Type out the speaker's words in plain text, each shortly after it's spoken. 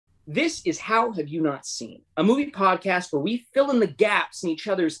This is How Have You Not Seen, a movie podcast where we fill in the gaps in each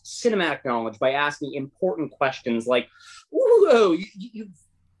other's cinematic knowledge by asking important questions like, whoa, you've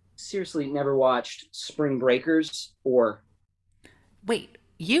seriously never watched Spring Breakers? Or, Wait,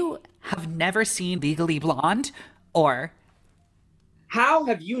 you have never seen Legally Blonde? Or, how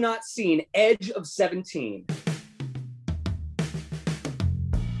have you not seen Edge of 17?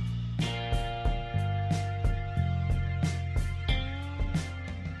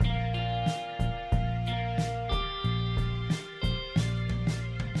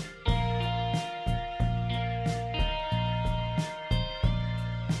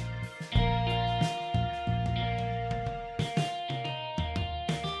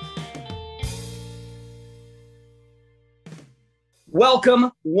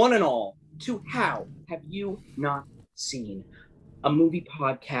 Welcome, one and all, to How Have You Not Seen, a movie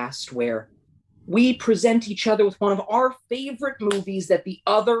podcast where we present each other with one of our favorite movies that the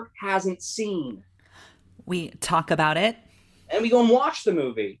other hasn't seen. we talk about it, And we go and watch the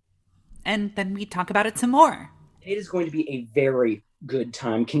movie. and then we talk about it some more. It is going to be a very good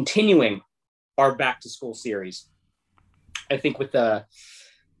time continuing our back to school series. I think with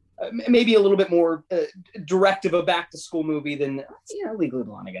maybe a little bit more direct of a back to school movie than Legally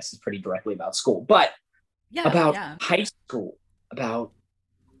Blonde. I guess is pretty directly about school, but about high school, about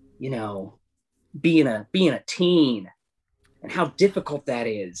being a teen and how difficult that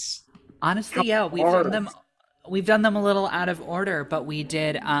is. Honestly, yeah, we've done them a little out of order, but we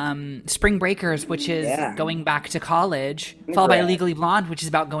did Spring Breakers, which is going back to college, followed by Legally Blonde, which is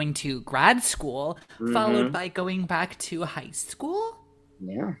about going to grad school, followed by going back to high school.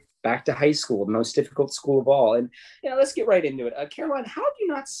 Yeah, back to high school, the most difficult school of all. And let's get right into it. Caroline, how have you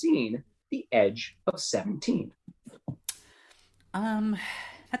not seen The Edge of 17?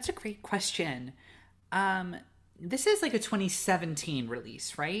 That's a great question. This is like a 2017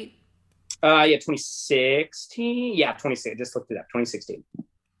 release, right? 2016. Yeah, 2016. Just looked it up. 2016.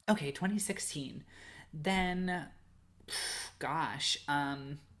 Okay, 2016. Then, gosh, I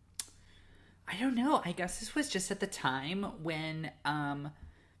don't know. I guess this was just at the time when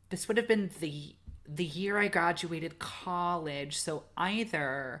this would have been the year I graduated college. So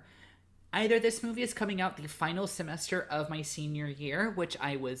either this movie is coming out the final semester of my senior year, which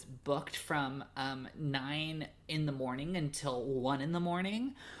I was booked from 9 in the morning until 1 in the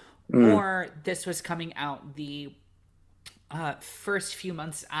morning, or this was coming out the first few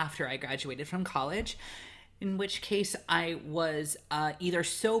months after I graduated from college, in which case I was either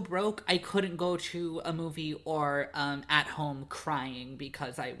so broke I couldn't go to a movie, or at home crying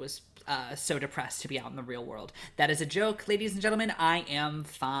because I was so depressed to be out in the real world. That is a joke, ladies and gentlemen. I am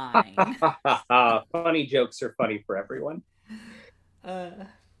fine. Funny jokes are funny for everyone. But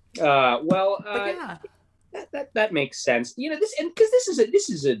yeah, that makes sense. This, and because this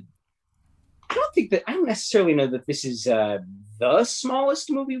is a. I don't necessarily know that this is the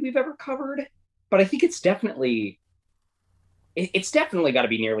smallest movie we've ever covered, but I think it's definitely got to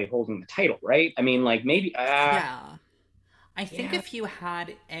be nearly holding the title, right? I mean, like maybe. Yeah. I think if you had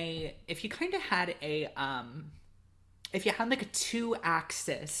like a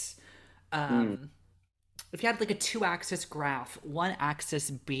 2-axis, if you had like a 2-axis graph, one axis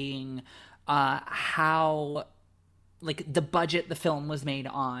being how like the budget the film was made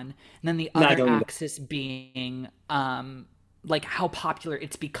on, and then the other axis being like how popular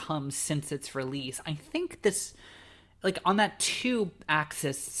it's become since its release. I think this, like on that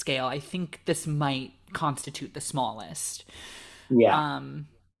 2-axis scale, I think this might constitute the smallest. Yeah.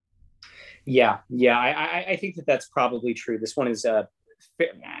 I think that's probably true. This one is not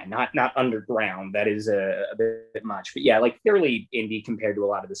underground. That is a bit much, but yeah, like fairly indie compared to a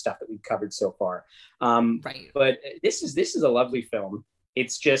lot of the stuff that we've covered so far. Right. But this is a lovely film.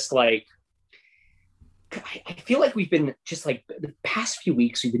 It's just like, I feel like we've been just like the past few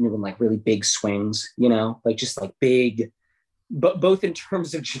weeks we've been doing like really big swings, like just like big, but both in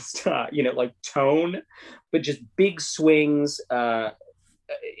terms of just like tone, but just big swings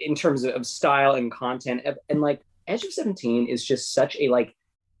in terms of style and content. And like Edge of 17 is just such a like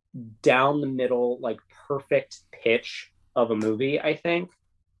down the middle, like perfect pitch of a movie, I think.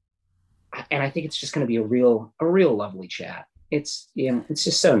 And I think it's just going to be a real lovely chat. It's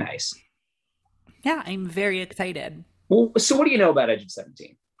just so nice. Yeah, I'm very excited. Well, so what do you know about Edge of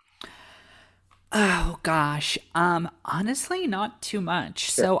 17? Oh gosh. Honestly, not too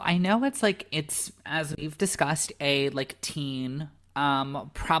much. Sure. So I know it's as we've discussed, a like teen,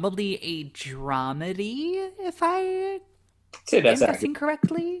 probably a dramedy, if I am guessing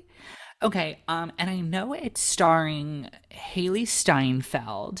correctly. Okay, and I know it's starring Haley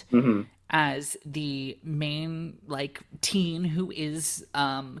Steinfeld, as the main like teen who is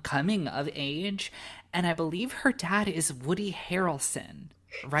coming of age, and I believe her dad is Woody Harrelson,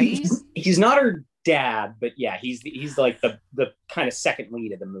 right? He's not her dad, but yeah, he's like the kind of second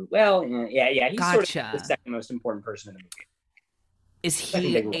lead of the movie. Well, yeah, he's sort of the Gotcha. second most important person in the movie. Is Second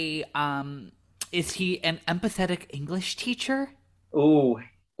he big role. is he an empathetic English teacher? Ooh,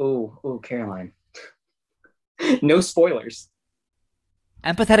 ooh, Caroline. No spoilers.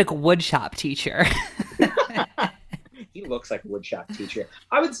 Empathetic woodshop teacher. He looks like a woodshop teacher.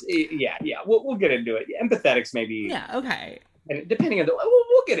 I would say, yeah. We'll get into it. Empathetics maybe, Yeah, okay. and depending on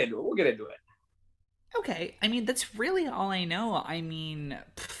we'll get into it. We'll get into it. Okay, I mean, that's really all I know. I mean,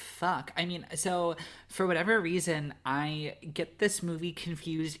 fuck. I mean, so for whatever reason, I get this movie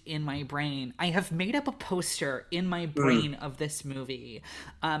confused in my brain. I have made up a poster in my Mm. brain of this movie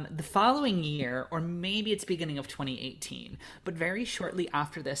the following year, or maybe it's beginning of 2018. But very shortly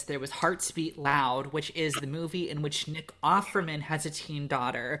after this, there was Hearts Beat Loud, which is the movie in which Nick Offerman has a teen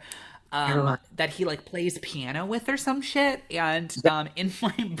daughter Caroline, that he like plays piano with or some shit. And in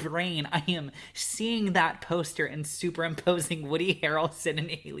my brain, I am seeing that poster and superimposing Woody Harrelson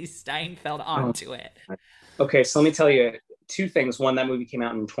and Haley Steinfeld oh, onto it. okay, so let me tell you two things. One, that movie came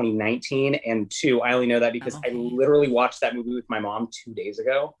out in 2019, and two, I only know that because I Okay, literally watched that movie with my mom 2 days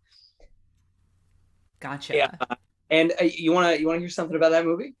ago. Yeah, gotcha. and you wanna hear something about that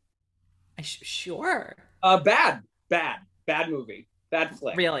movie? Sure. Bad movie, bad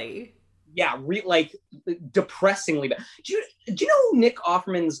flick. Really? Yeah, like depressingly bad. Do you know who Nick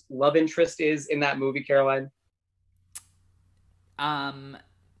Offerman's love interest is in that movie, Caroline? Um,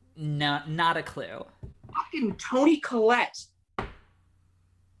 no, not a clue. Fucking Tony Collette.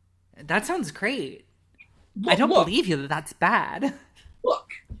 That sounds great. I Look, don't look, believe you that that's bad. look.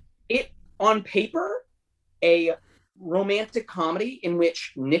 It on paper a romantic comedy in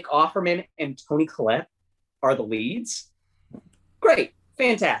which Nick Offerman and Tony Collette are the leads. Great,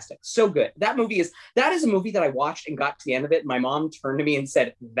 fantastic, so good. That is a movie that I watched and got to the end of it. And my mom turned to me and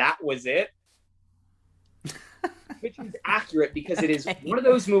said, "That was it," which is accurate because it is one Okay. of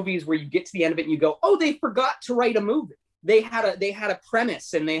those movies where you get to the end of it and you go, "Oh, they forgot to write a movie." They had a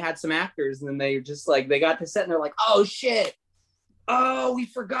premise and they had some actors and then they just like they got to set and they're like, "Oh shit, oh we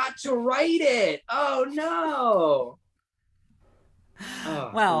forgot to write it. Oh no."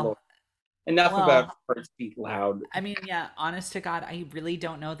 Oh Well, Lord. Enough about well, Hearts Beat Loud. I mean, yeah, honest to God, I really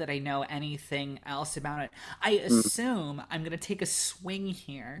don't know that I know anything else about it. I Mm. assume I'm going to take a swing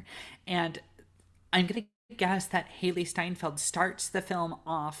here, and I'm going to guess that Haley Steinfeld starts the film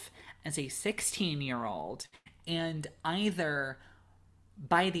off as a 16-year-old, and either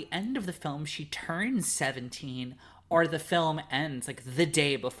by the end of the film she turns 17, or the film ends like the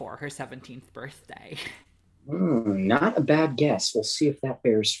day before her 17th birthday. Not a bad guess. We'll see if that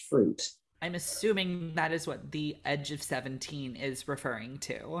bears fruit. I'm assuming that is what the Edge of 17 is referring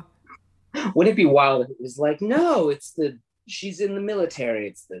to. Wouldn't it be wild if it was like, no, she's in the military.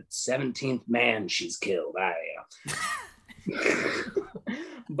 It's the 17th man she's killed.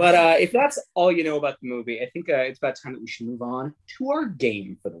 But if that's all you know about the movie, I think it's about time that we should move on to our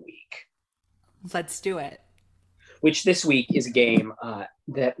game for the week, Let's do it. which this week is a game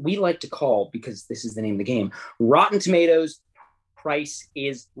that we like to call, because this is the name of the game, Rotten Tomatoes, Price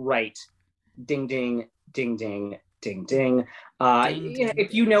is Right. Ding, ding, ding, ding, ding, ding. Ding, ding,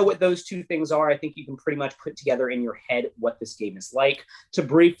 If you know ding. what those two things are, I think you can pretty much put together in your head what this game is like. To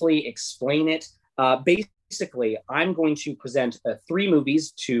briefly explain it, basically, I'm going to present three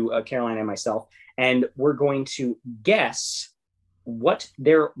movies to Caroline and myself, and we're going to guess what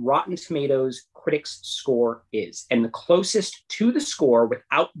their Rotten Tomatoes critics score is. And the closest to the score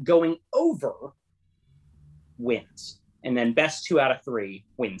without going over wins. And then best two out of three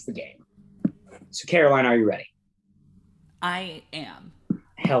wins the game. So, Caroline, are you ready? I am.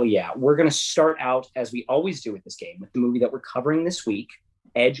 Hell yeah. We're going to start out, as we always do with this game, with the movie that we're covering this week,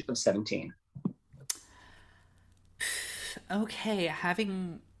 Edge of 17. Okay,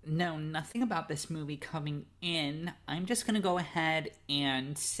 having known nothing about this movie coming in, I'm just going to go ahead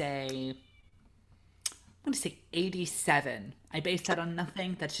and say, I'm going to say 87. I base that on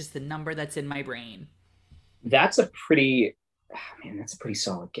nothing. That's just the number that's in my brain. That's a pretty, man, that's a pretty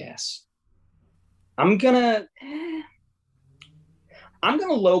solid guess. I'm gonna, eh, I'm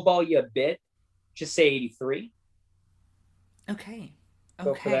gonna lowball you a bit. Just say 83. Okay.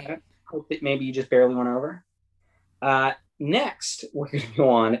 Go for Okay. that. Hope that maybe you just barely went over. Next, we're going to go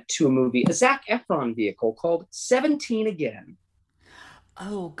on to a movie, a Zac Efron vehicle called 17 Again.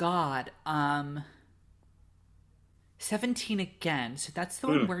 Oh God. 17 again. So that's the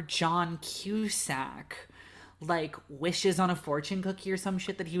one Mm. where John Cusack like wishes on a fortune cookie or some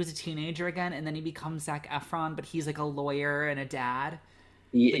shit that he was a teenager again, and then he becomes Zac Efron, but he's like a lawyer and a dad,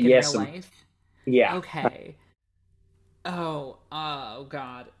 like in real Yes, life. yeah, Okay. Oh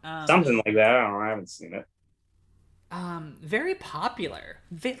God. something like that. I don't know. I haven't seen it. Very popular.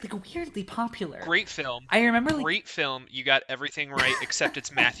 Like weirdly popular. Great film. I remember like Great film. You got everything right except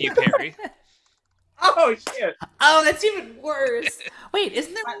it's Matthew Perry. Oh shit! oh, that's even worse. Wait,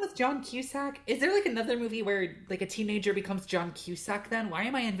 isn't there one with John Cusack? Is there like another movie where like a teenager becomes John Cusack then? Why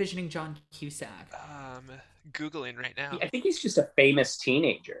am I envisioning John Cusack? Googling right now. I think he's just a famous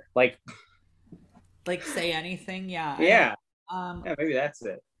teenager. Like, Like say anything? Yeah. yeah, Um yeah, maybe that's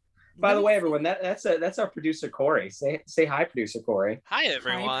it. By the way, everyone, that's our producer Corey. Say hi, producer Corey. Hi, Hi,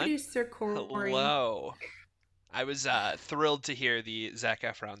 everyone. producer Corey. Hello. I was thrilled to hear the Zac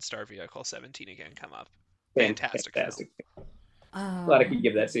Efron Star Vehicle 17 again come up. Fantastic. Fantastic. Um, Glad I could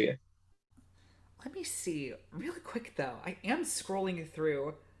give that to you. Let me see. Really quick though. I am scrolling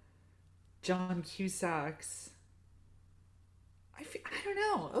through John Cusack's. I don't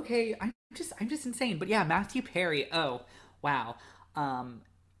know. Okay, I'm just insane. But yeah, Matthew Perry. Oh, wow. Um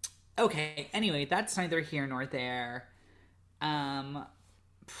okay, anyway, that's neither here nor there. Um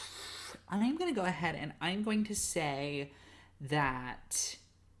I'm going to go ahead and I'm going to say that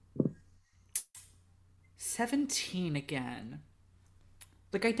 17 again.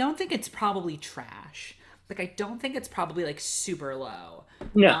 Like I don't think it's probably trash. Like I don't think it's probably like super low.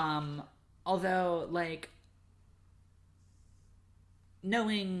 No, Although like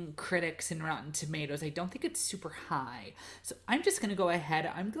knowing critics and Rotten Tomatoes, I don't think it's super high. So I'm just going to go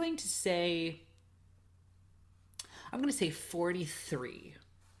ahead. I'm going to say 43.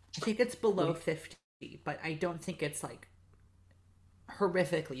 I think it's below 50, but I don't think it's like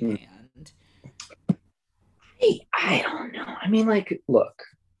horrifically banned. hey, I don't know. I mean, like, look,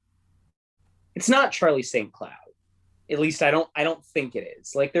 it's not Charlie St. Cloud. At least I don't think it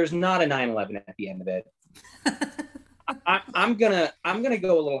is. Like, there's not a 9/11 at the end of it. I'm gonna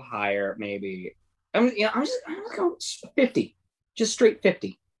go a little higher, maybe. I'm gonna go 50, just straight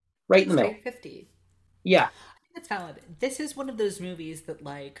 50, right in the middle. 50. Yeah, That's valid. This is one of those movies that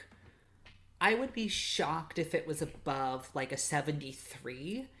like I would be shocked if it was above like a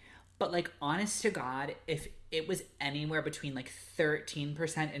 73, but like honest to God, if it was anywhere between like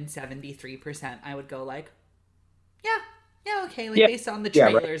 13% and 73%, I would go like, yeah, yeah, okay, like yeah, based on the yeah,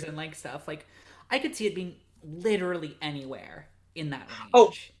 right. trailers and like stuff, like I could see it being literally anywhere in that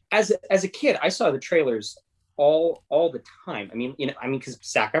Oh, range. as a kid, I saw the trailers all the time. I mean, because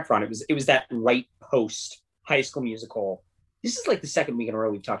Zac Efron, it was that right post High School Musical. This is like the second week in a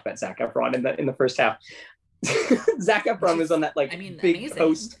row we've talked about Zac Efron in the first half. Zac Efron was on that like big Amazing.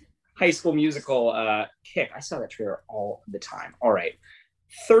 post High School Musical kick. I saw that trailer all the time. All right,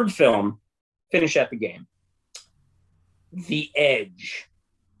 third film, finish at the game. The Edge,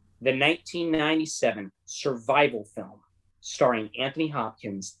 the 1997 survival film starring Anthony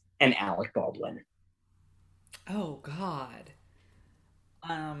Hopkins and Alec Baldwin. Oh God.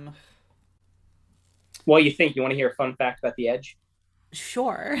 Um, What do you think? You want to hear a fun fact about The Edge?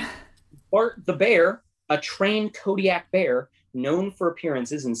 sure. Bart the bear, a trained Kodiak bear known for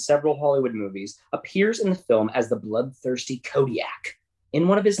appearances in several Hollywood movies, appears in the film as the bloodthirsty Kodiak in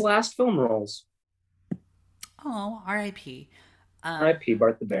one of his last film roles. Oh, R.I.P. R.I.P.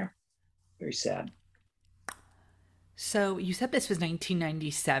 Bart the bear. Very sad. So you said this was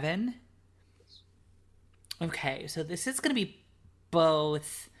 1997. Okay, so this is going to be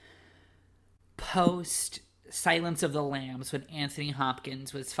both post Silence of the Lambs when Anthony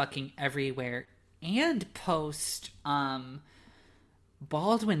Hopkins was fucking everywhere and post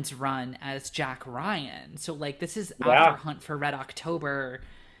Baldwin's run as Jack Ryan. So like this is Yeah. after Hunt for Red October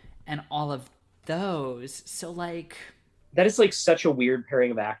and all of those. So like That is like such a weird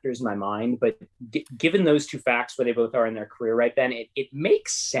pairing of actors in my mind, but given those two facts where they both are in their career right then, it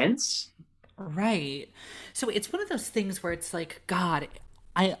makes sense. right. So it's one of those things where it's like God,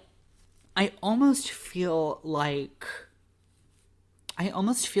 I I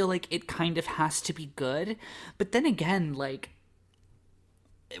almost feel like it kind of has to be good. But then again, like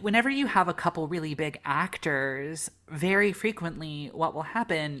whenever you have a couple really big actors, very frequently what will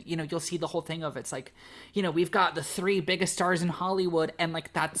happen, you'll see the whole thing of it's like, we've got the three biggest stars in Hollywood and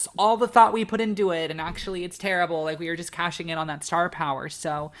like that's all the thought we put into it and actually it's terrible. Like we were just cashing in on that star power.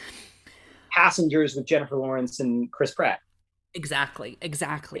 So Passengers with Jennifer Lawrence and Chris Pratt.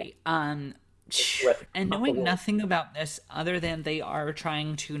 exactly. Terrific. And knowing nothing about this other than they are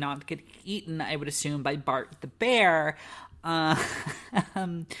trying to not get eaten, I would assume, by Bart the bear, I'm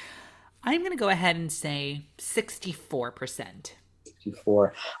going to go ahead and say 64%.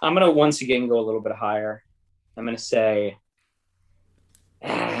 54. I'm gonna once again go a little bit higher. I'm gonna say.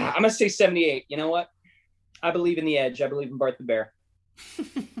 I'm gonna say 78. You know what? I believe in the Edge. I believe in Bart the Bear.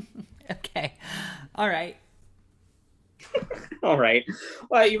 Okay. All right. All right.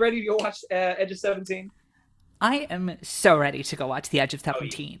 Well, you ready to go watch Edge of 17? I am so ready to go watch The Edge of Oh,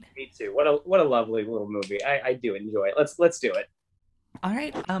 17. me too. What a lovely little movie. I do enjoy it. Let's do it. All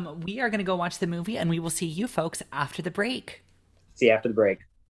right. We are going to go watch the movie and we will see you folks after the break. See you after the break.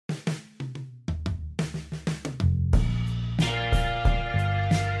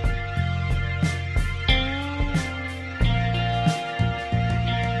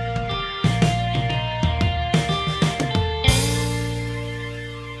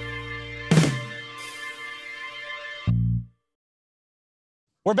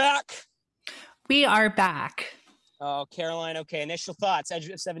 We're back. We are back. Oh, Caroline. Okay, initial thoughts. Edge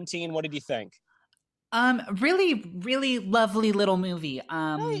of 17. What did you think? Really, really lovely little movie.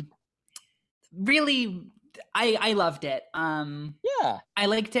 Right. Really, I loved it. Yeah. I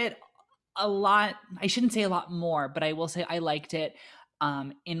liked it a lot. I shouldn't say a lot more, but I will say I liked it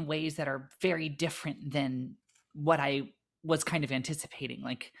in ways that are very different than what I was kind of anticipating.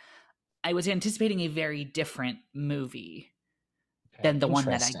 Like, I was anticipating a very different movie than the one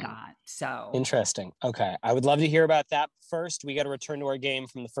that I got. So interesting. Okay. I would love to hear about that. First, we got to return to our game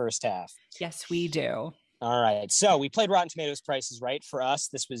from the first half. Yes, we do. All right. So we played Rotten Tomatoes Price is Right. For us,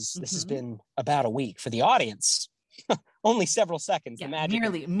 this has been about a week. For the audience, only several seconds. Yeah, the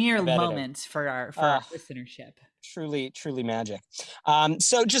magic mere moments for our listenership. Truly magic.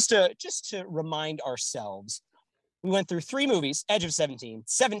 So just to remind ourselves, we went through 3 movies: Edge of 17,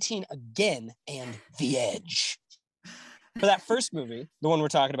 17 Again, and The Edge. For that first movie, the one we're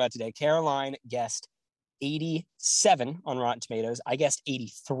talking about today, Caroline guessed 87 on Rotten Tomatoes. I guessed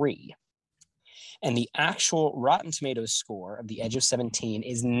 83. And the actual Rotten Tomatoes score of The Edge of 17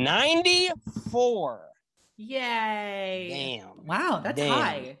 is 94. Yay. Damn. Wow, that's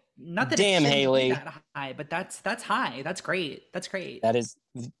high. Not that Damn, it should Haley. be that high, but that's high. That's great. That's great. That is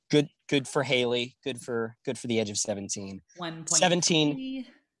good for Haley. Good for The Edge of 17. 1.17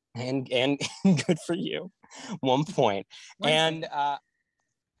 and good for you. 1 point. And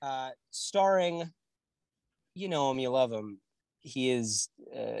starring, you know him, you love him. He is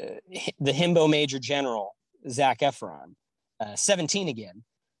the himbo major general, Zac Efron. 17 Again.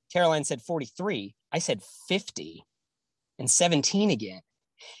 Caroline said 43. I said 50. And 17 Again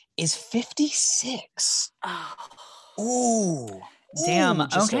is 56. Oh. Damn.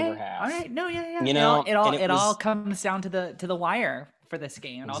 Just okay. over half. All right. No, yeah. You know, it all comes down to the wire for this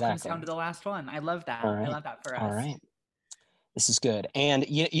game. It exactly. all comes down to the last one. I love that. Right. I love that for us. All right. This is good. And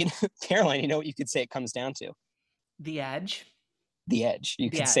you know, Caroline, you know what you could say it comes down to? The Edge. The Edge. You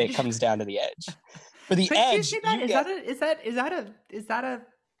could say it comes down to the Edge. For the Could Edge. You say that? Is that a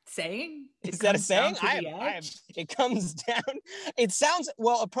saying? Is that a saying? It comes down. It sounds,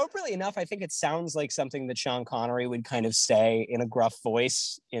 well, appropriately enough, I think it sounds like something that Sean Connery would kind of say in a gruff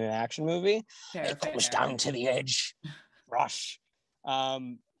voice in an action movie. It comes down to the edge. Rush.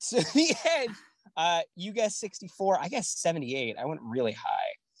 So the Edge, you guessed 64. I guessed 78. I went really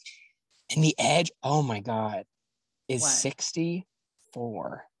high. And the Edge, oh my God, is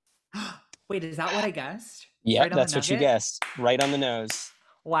 64. Wait, is that what I guessed? Yeah, right, that's what you guessed. Right on the nose.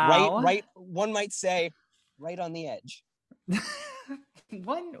 Wow. Right. One might say, right on the edge.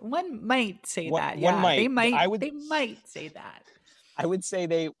 one might say that. Yeah, one might. They might say that. I would say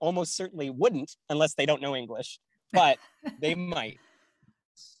they almost certainly wouldn't unless they don't know English, but they might.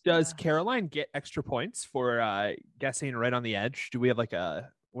 Does Caroline get extra points for guessing right on the edge? Do we have like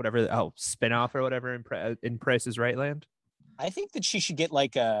a spin-off or whatever in Price is Right land? I think that she should get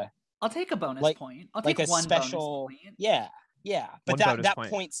like a. I'll take a bonus point. I'll take one special bonus point. Yeah. But that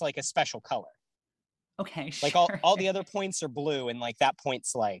point's like a special color. Okay, sure. Like all the other points are blue, and like that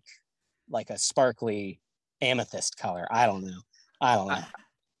point's like a sparkly amethyst color. I don't know.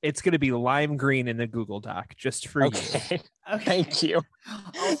 It's going to be lime green in the Google Doc just for you. Okay. Thank you.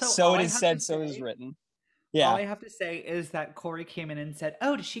 Also, so it is said, so it is written. Yeah. All I have to say is that Corey came in and said,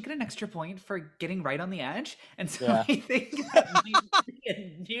 "Oh, does she get an extra point for getting right on the edge?" And so I think that might be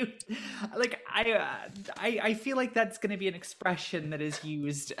a new, like I feel like that's going to be an expression that is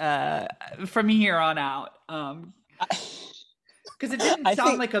used from here on out. Because it didn't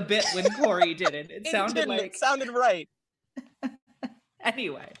sound like a bit when Corey did it. It sounded like it sounded right.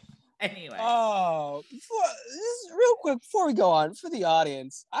 Anyway. Oh, real quick before we go on, for the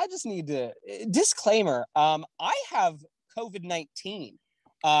audience, I just need to disclaimer. I have COVID-19,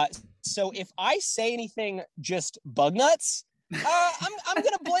 so if I say anything just bug nuts, I'm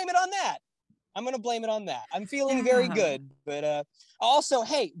gonna blame it on that. I'm feeling very good, but also,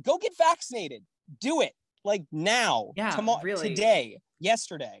 hey, go get vaccinated. Do it. like now, Yeah, tomorrow, really. today,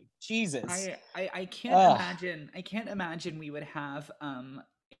 yesterday. Jesus. I can't Ugh. imagine we would have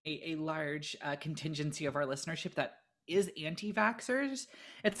a large contingency of our listenership that is anti-vaxxers.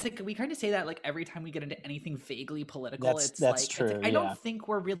 It's like we kind of say that like every time we get into anything vaguely political. That's true. I don't think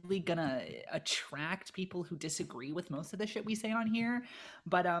we're really gonna attract people who disagree with most of the shit we say on here.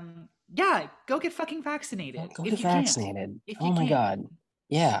 But yeah, go get fucking vaccinated. Go if get you can. vaccinated. If Oh you my can. God.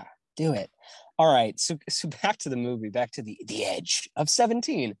 Yeah, do it. All right. So back to the movie, back to the edge of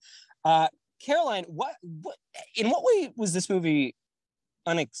 17. Caroline, what in what way was this movie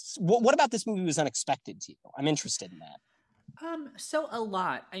what about this movie was unexpected to you? I'm interested in that. So a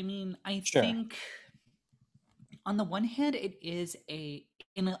lot. I mean, I Sure. think on the one hand, it is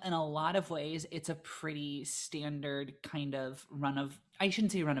in a lot of ways, it's a pretty standard kind of I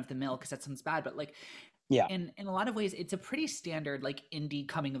shouldn't say run of the mill because that sounds bad, but like, yeah, in a lot of ways, it's a pretty standard like indie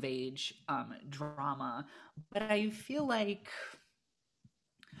coming of age drama. But I feel like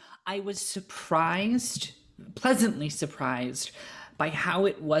I was pleasantly surprised by how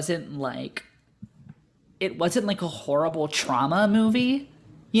it wasn't like a horrible trauma movie.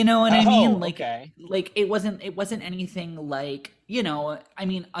 You know what I mean? Like, okay. like it wasn't anything like, you know, I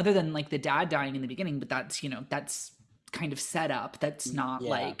mean, other than like the dad dying in the beginning, but that's, you know, that's kind of set up. That's not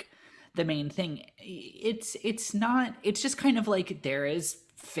like the main thing. It's just kind of like there is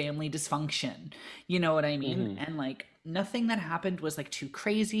family dysfunction. You know what I mean? Mm-hmm. And like nothing that happened was like too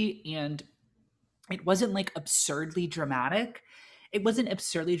crazy, and it wasn't like absurdly dramatic. It wasn't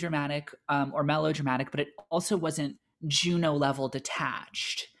absurdly dramatic or melodramatic, but it also wasn't Juno level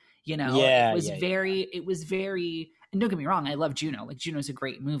detached. You know, it was very, and don't get me wrong, I love Juno. Like Juno's a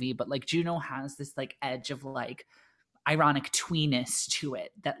great movie, but like Juno has this like edge of like ironic tweeness to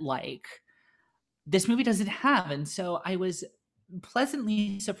it that like this movie doesn't have. And so I was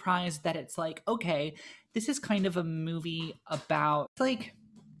pleasantly surprised that it's like, okay, this is kind of a movie about like,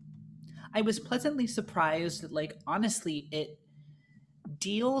 I was pleasantly surprised that like, honestly, it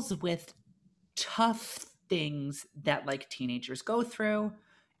deals with tough things that like teenagers go through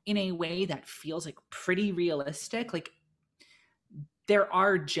in a way that feels like pretty realistic. Like there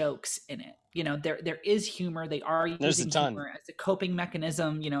are jokes in it, you know, there is humor. They are using humor as a coping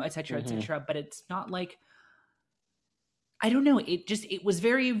mechanism, you know, et cetera, but it's not like, I don't know. It was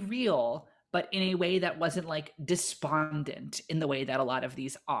very real, but in a way that wasn't like despondent in the way that a lot of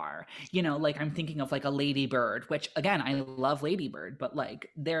these are, you know, like I'm thinking of like a Lady Bird, which again, I love Lady Bird, but like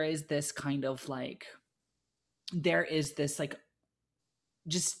there is this kind of like, there is this like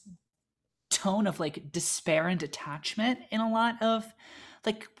just tone of like despair and detachment in a lot of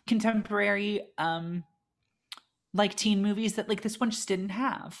like contemporary like teen movies that like this one just didn't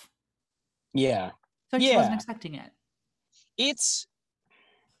have. Yeah. So I just wasn't expecting it. It's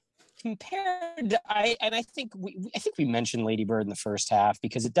compared to, I think we mentioned Lady Bird in the first half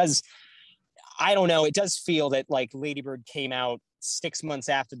because it does, I don't know, it does feel that like Lady Bird came out 6 months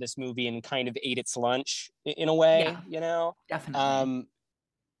after this movie and kind of ate its lunch in a way, you know? Definitely.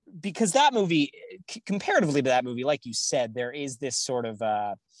 Because that movie, comparatively to that movie, like you said, there is this sort of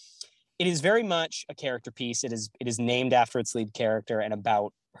it is very much a character piece. It is named after its lead character and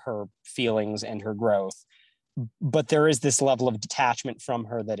about her feelings and her growth. But there is this level of detachment from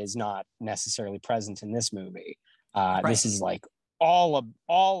her that is not necessarily present in this movie. This is like all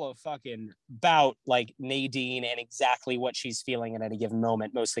of fucking about like Nadine and exactly what she's feeling at any given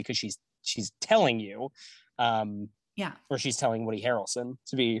moment, mostly because she's telling you, or she's telling Woody Harrelson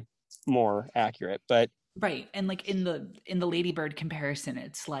to be more accurate. But right, and like in the Lady Bird comparison,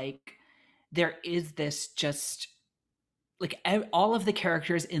 it's like there is this just like all of the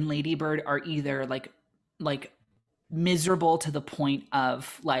characters in Lady Bird are either like miserable to the point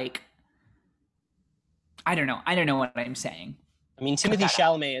of like, I don't know what I'm saying. I mean, Timothée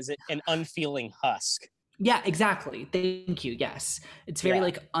Chalamet is an unfeeling husk. Yeah, exactly. Thank you. Yes. It's very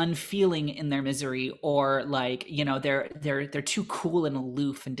like unfeeling in their misery, or like, you know, they're too cool and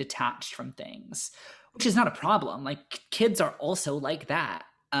aloof and detached from things, which is not a problem. Like kids are also like that.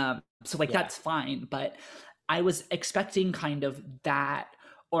 So like that's fine, but I was expecting kind of that,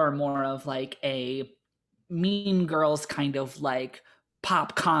 or more of like a Mean Girls kind of like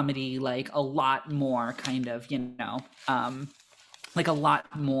pop comedy, like a lot more kind of, you know, like a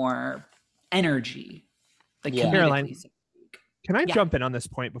lot more energy. Like Caroline, can I jump in on this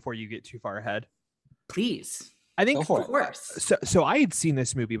point before you get too far ahead? Please. I think, of course. So I had seen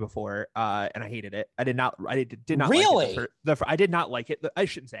this movie before, and I hated it. I did not really. Like I did not like it. I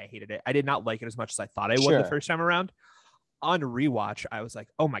shouldn't say I hated it. I did not like it as much as I thought I would the first time around. On rewatch, I was like,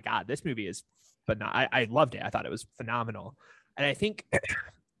 "Oh my god, this movie is," but I loved it. I thought it was phenomenal, and I think,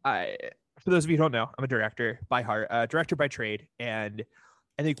 for those of you who don't know, I'm a director by heart, director by trade. And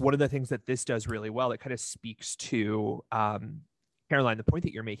I think one of the things that this does really well, that kind of speaks to Caroline, the point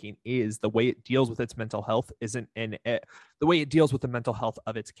that you're making, is the way it deals with its mental health the way it deals with the mental health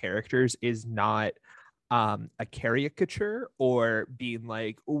of its characters is not a caricature or being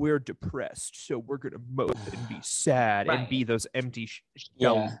like, oh, we're depressed, so we're gonna mope and be sad and be those empty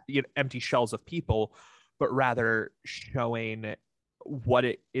empty shells of people, but rather showing what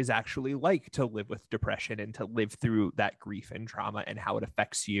it is actually like to live with depression and to live through that grief and trauma and how it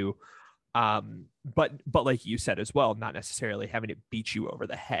affects you. But like you said as well, not necessarily having it beat you over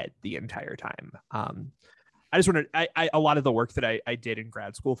the head the entire time. I just wanted, a lot of the work that I did in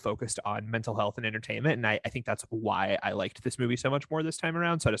grad school focused on mental health and entertainment. And I think that's why I liked this movie so much more this time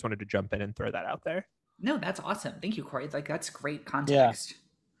around. So I just wanted to jump in and throw that out there. No, that's awesome. Thank you, Corey. Like, that's great context.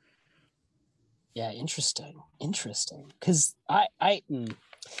 Yeah, interesting. Because I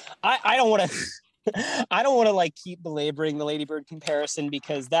don't want to I don't want to like keep belaboring the Lady Bird comparison,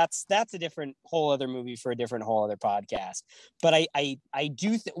 because that's a different whole other movie for a different whole other podcast. But I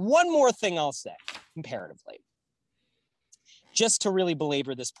do one more thing I'll say comparatively, just to really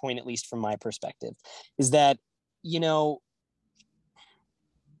belabor this point, at least from my perspective, is that, you know,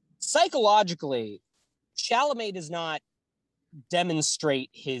 psychologically, Chalamet does not demonstrate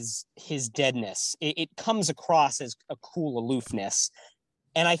his deadness. It comes across as a cool aloofness.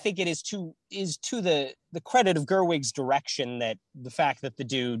 And I think it is to the credit of Gerwig's direction that the fact that the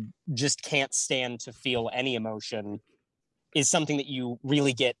dude just can't stand to feel any emotion is something that you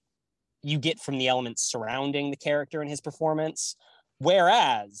really get from the elements surrounding the character and his performance.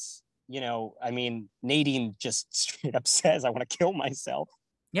 Whereas, you know, I mean, Nadine just straight up says, "I want to kill myself."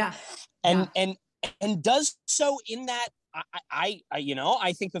 Yeah. And does so in that I you know,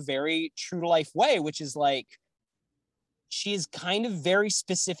 I think a very true to life way, which is like, she is kind of very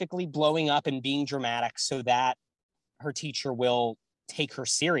specifically blowing up and being dramatic so that her teacher will take her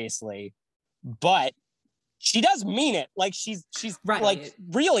seriously. But she does mean it. Like she's right, like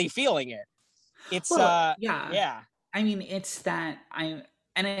really feeling it. It's yeah. I mean, it's that I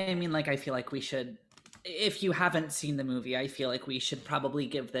mean, like, I feel like we should, if you haven't seen the movie, I feel like we should probably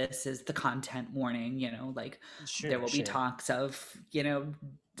give this as the content warning, you know, like there will be talks of, you know,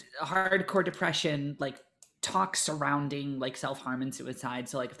 hardcore depression, like talk surrounding like self-harm and suicide.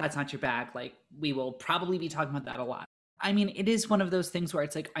 So like, if that's not your bag, like we will probably be talking about that a lot. I mean, it is one of those things where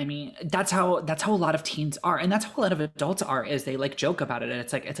it's like, I mean, that's how a lot of teens are. And that's how a lot of adults are, is they like joke about it. And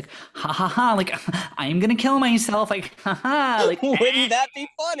it's like, ha ha ha, like I'm going to kill myself. Like, ha ha. Like, wouldn't that be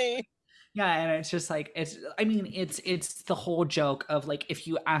funny? Yeah. And it's just like, it's the whole joke of like, if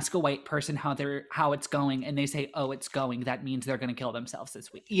you ask a white person how it's going and they say, oh, it's going, that means they're going to kill themselves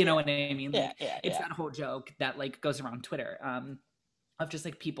this week. You know what I mean? Like, it's that whole joke that like goes around Twitter, of just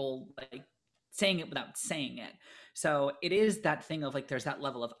like people like saying it without saying it. So it is that thing of like, there's that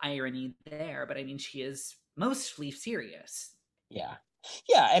level of irony there, but I mean, she is mostly serious. Yeah.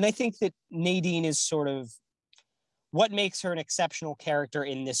 Yeah. And I think that Nadine is sort of what makes her an exceptional character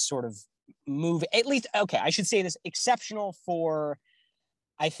in this sort of movie, at least, okay, I should say this, exceptional for,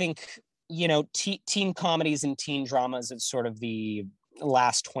 I think, you know, teen comedies and teen dramas of sort of the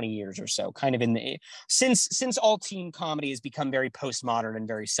last 20 years or so, kind of in the since all teen comedy has become very postmodern and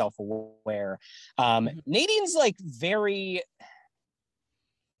very self-aware. Nadine's like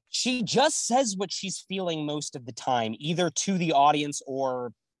she just says what she's feeling most of the time, either to the audience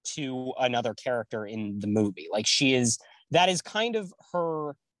or to another character in the movie. Like that is kind of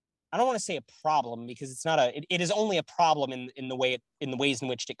her, I don't want to say a problem, because it's not it is only a problem in the ways in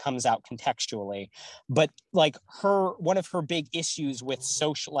which it comes out contextually. But like one of her big issues with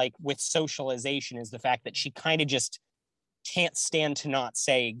socialization is the fact that she kind of just can't stand to not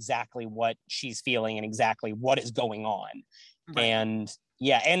say exactly what she's feeling and exactly what is going on. Right. And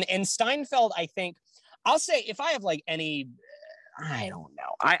yeah, and Steinfeld, I think, I'll say, if I have like any, I don't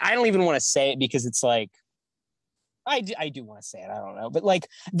know, I don't even want to say it, because it's like, I do want to say it. I don't know. But like,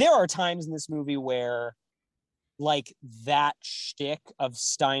 there are times in this movie where like that shtick of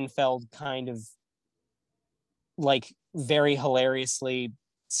Steinfeld kind of like very hilariously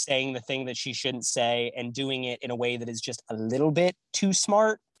saying the thing that she shouldn't say and doing it in a way that is just a little bit too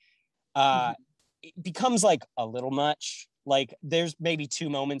smart, it becomes like a little much. Like there's maybe 2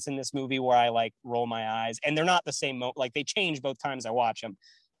 moments in this movie where I like roll my eyes, and they're not the same like they change both times I watch them.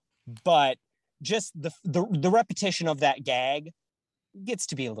 But just the repetition of that gag gets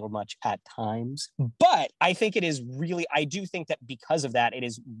to be a little much at times. But I think it is really, I do think that because of that, it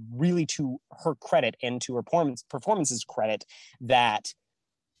is really to her credit and to her performance's credit that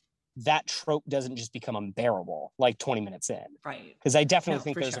that trope doesn't just become unbearable like 20 minutes in. Right. Because I definitely No,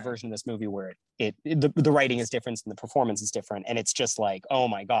 think for there's a sure. version of this movie where the writing is different and the performance is different, and it's just like, oh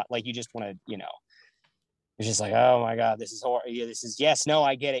my god, like you just want to, it's just like, oh my god, this is horrible. Yeah, this is, yes, no,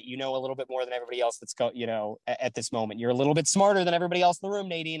 I get it. You know a little bit more than everybody else that's at this moment. You're a little bit smarter than everybody else in the room,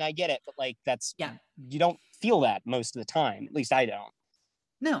 Nadine. I get it, but like Yeah. you don't feel that most of the time. At least I don't.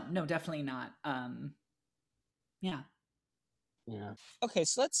 No, definitely not. Yeah. Yeah. Okay,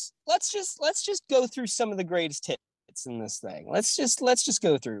 so let's just go through some of the greatest hits in this thing. Let's just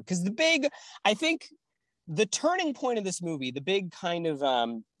go through, because I think the turning point of this movie, the big kind of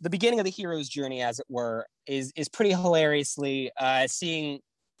the beginning of the hero's journey, as it were, is pretty hilariously seeing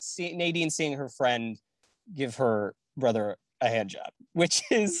Nadine seeing her friend give her brother a hand job, which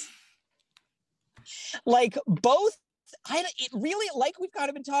is like both. It really, like we've kind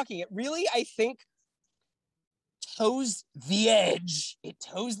of been talking, it really, I think, toes the edge. It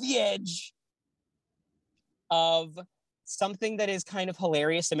toes the edge of something that is kind of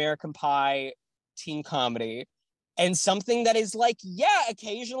hilarious American Pie teen comedy, and something that is like, yeah,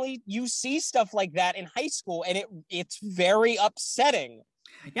 occasionally you see stuff like that in high school, and it's very upsetting.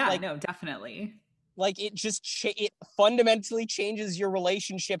 Yeah, like, no, definitely. Like it fundamentally changes your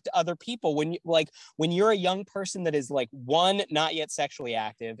relationship to other people when you're a young person that is like, one, not yet sexually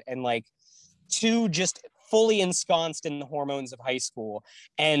active, and like two, just fully ensconced in the hormones of high school,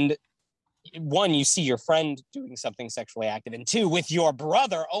 and one, you see your friend doing something sexually active, and two, with your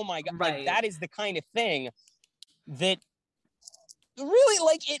brother. Oh my god, Right. like that is the kind of thing that really,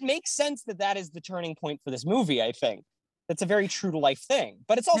 like, it makes sense that is the turning point for this movie. I think that's a very true to life thing,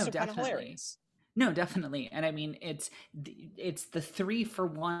 but it's also kind of hilarious. No, definitely. And I mean, it's the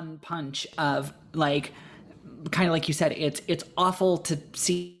 3-for-1 punch of like, kind of like you said, it's awful to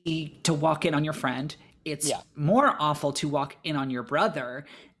walk in on your friend. It's more awful to walk in on your brother.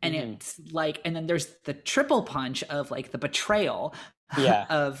 And it's like, and then there's the triple punch of like the betrayal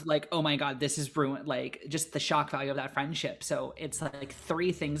of like, oh my God, this is ruined, like just the shock value of that friendship. So it's like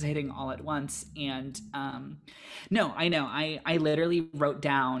three things hitting all at once. And no, I know. I literally wrote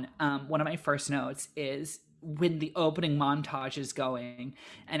down one of my first notes is when the opening montage is going,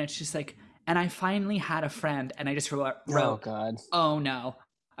 and it's just like, and I finally had a friend, and I just wrote, oh God, oh no.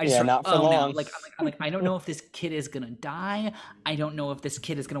 I just wrote, not for no. long. Like I'm like I don't know if this kid is gonna die. I don't know if this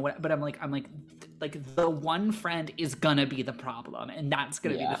kid is gonna. But I'm like the one friend is gonna be the problem, and that's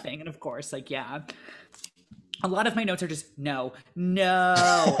gonna be the thing. And of course, like a lot of my notes are just no,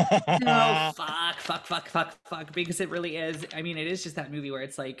 fuck, because it really is. I mean, it is just that movie where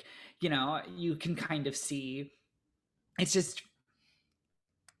it's like, you can kind of see.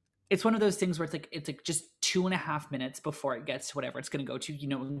 It's one of those things where it's like just 2.5 minutes before it gets to whatever it's going to go to,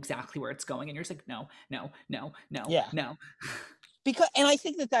 exactly where it's going. And you're just like, no. Because, and I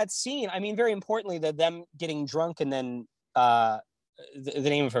think that scene, I mean, very importantly, that them getting drunk and then the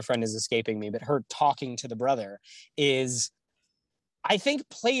name of her friend is escaping me, but her talking to the brother is, I think,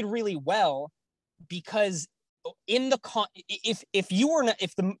 played really well, because in the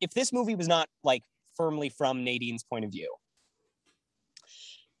if this movie was not like firmly from Nadine's point of view,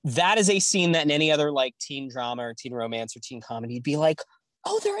 that is a scene that in any other like teen drama or teen romance or teen comedy, you'd be like,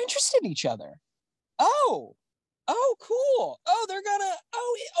 oh, they're interested in each other. Oh, cool. Oh, they're gonna,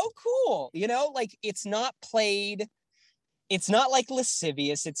 cool. Like it's not played. It's not like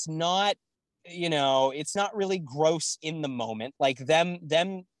lascivious. It's not, it's not really gross in the moment. Like them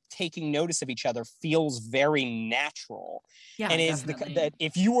taking notice of each other feels very natural. Yeah, and is that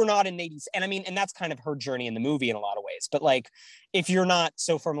if you were not in Nadine's, and I mean, and that's kind of her journey in the movie in a lot of ways, but like if you're not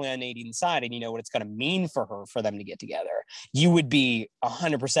so firmly on Nadine's side and you know what it's going to mean for her for them to get together, you would be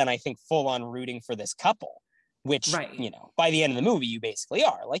 100%, I think, full on rooting for this couple, which by the end of the movie you basically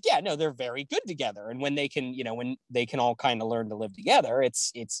are like, they're very good together, and when they can all kind of learn to live together,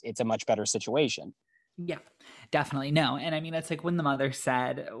 it's a much better situation. Yeah, definitely. No. And I mean, it's like when the mother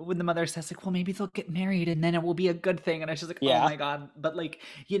says like, well, maybe they'll get married and then it will be a good thing. And I was just like, oh my God. But like,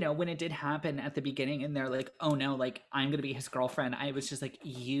 when it did happen at the beginning and they're like, oh no, like I'm going to be his girlfriend, I was just like,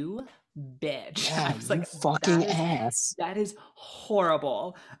 you bitch. Yeah, I was like, fucking ass. That is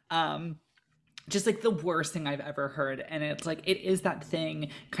horrible. Just like the worst thing I've ever heard. And it's like, it is that thing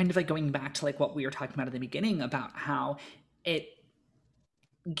kind of like going back to like what we were talking about at the beginning about how it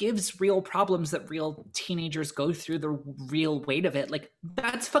gives real problems that real teenagers go through, the real weight of it. Like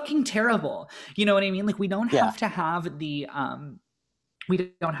that's fucking terrible. You know what I mean? Like we don't have to have the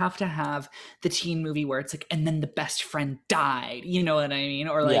we don't have to have the teen movie where it's like, and then the best friend died, you know what I mean?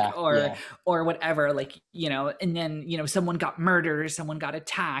 Or like, Yeah, or, yeah. or whatever, like, you know, and then, you know, someone got murdered or someone got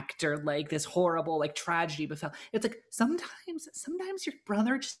attacked or like this horrible like tragedy befell. It's like, sometimes your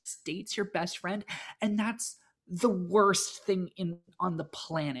brother just dates your best friend, and that's the worst thing on the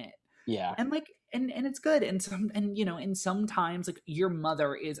planet. Yeah. And like, and it's good. And you know, and sometimes like your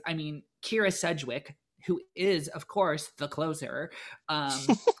mother is, I mean, Kira Sedgwick, who is of course the closer.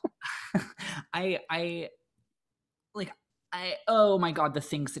 I like, oh my God, the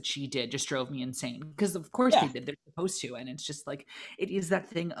things that she did just drove me insane, because of course Yeah. they did, they're supposed to. And it's just like, it is that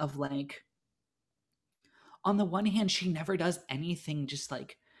thing of like, on the one hand, she never does anything just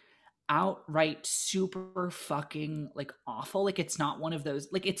like outright super fucking like awful. Like, it's not one of those,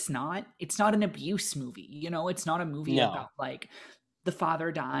 like, it's not an abuse movie, you know. It's not a movie No. about like the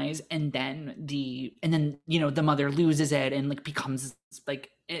father dies and then you know the mother loses it and like becomes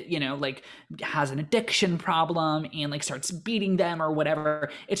like, you know, like has an addiction problem and like starts beating them or whatever.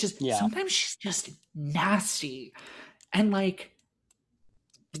 It's just, Yeah. sometimes she's just nasty, and like,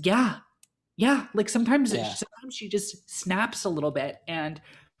 yeah, like sometimes she just snaps a little bit, and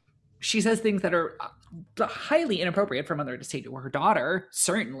she says things that are highly inappropriate for a mother to say to her daughter,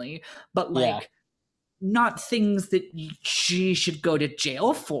 certainly, but like, not things that she should go to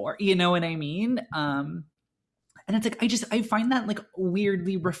jail for, you know what I mean? And it's like, I find that like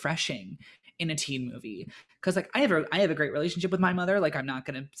weirdly refreshing in a teen movie, because like I have a great relationship with my mother. Like, I'm not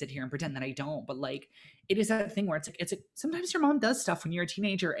gonna sit here and pretend that I don't, but like, it is that thing where it's like sometimes your mom does stuff when you're a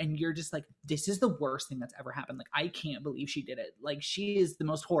teenager and you're just like, this is the worst thing that's ever happened. Like, I can't believe she did it. Like, she is the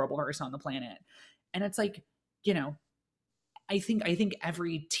most horrible person on the planet. And it's like, you know, I think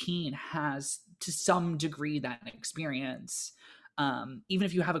every teen has to some degree that experience, even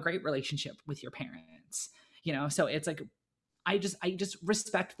if you have a great relationship with your parents, you know. So it's like, I just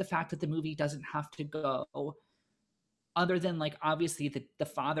respect the fact that the movie doesn't have to go, other than like, obviously the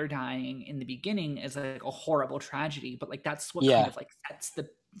father dying in the beginning is like a horrible tragedy, but like that's what kind of like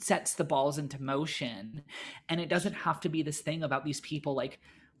sets the balls into motion. And it doesn't have to be this thing about these people like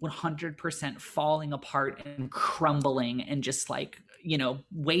 100% falling apart and crumbling and just like, you know,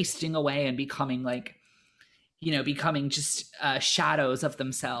 wasting away and becoming like, you know, becoming just shadows of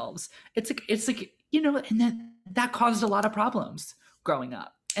themselves. It's like, you know, and that caused a lot of problems growing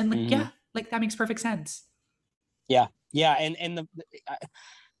up. And like, yeah, like that makes perfect sense. Yeah. And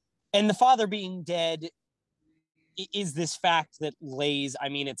the father being dead is this fact that lays, I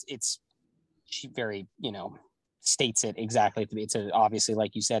mean, it's she very, you know, states it exactly. It's obviously,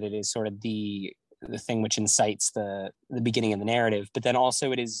 like you said, it is sort of the thing which incites the beginning of the narrative, but then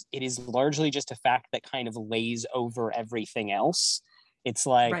also it is largely just a fact that kind of lays over everything else. It's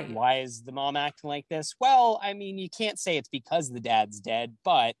like, right. Why is the mom acting like this? Well, I mean, you can't say it's because the dad's dead,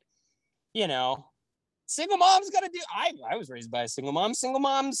 but you know, single moms got to do. I was raised by a single mom. Single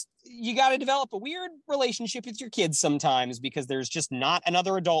moms, you got to develop a weird relationship with your kids sometimes because there's just not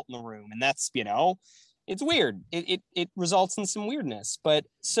another adult in the room, and that's, you know, it's weird. It results in some weirdness. But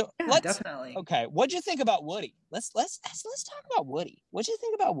so yeah, definitely. Okay, what'd you think about Woody? Let's talk about Woody. What'd you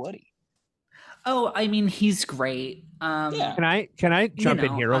think about Woody? Oh, I mean, he's great. Yeah. Can I jump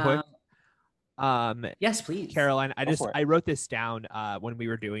in here real quick? Yes, please, Caroline. I wrote this down when we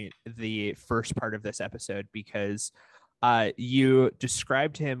were doing the first part of this episode, because you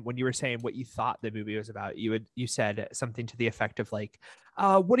described him when you were saying what you thought the movie was about. You said something to the effect of like,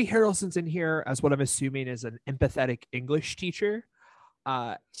 Woody Harrelson's in here as what I'm assuming is an empathetic English teacher.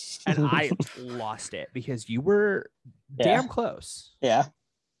 And I lost it because you were damn close. Yeah.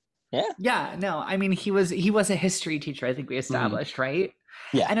 No, I mean, he was a history teacher, I think we established, right?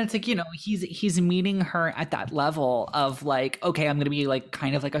 Yeah. And it's like, you know, he's meeting her at that level of like, okay, I'm going to be like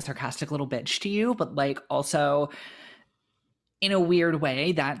kind of like a sarcastic little bitch to you, but like also in a weird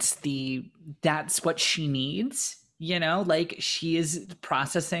way, that's what she needs, you know, like she is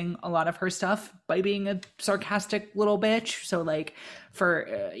processing a lot of her stuff by being a sarcastic little bitch. So like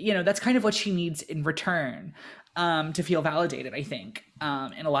for, you know, that's kind of what she needs in return. To feel validated, I think,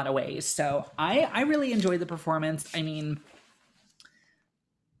 in a lot of ways. So I really enjoyed the performance. I mean,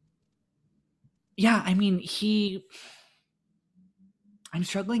 yeah, I mean, I'm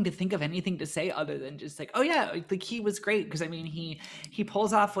struggling to think of anything to say other than just like, oh yeah, like he was great. Cause I mean, he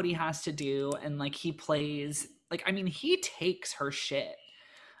pulls off what he has to do, and like he plays, like, I mean, he takes her shit.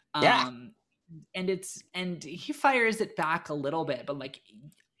 And he fires it back a little bit, but like,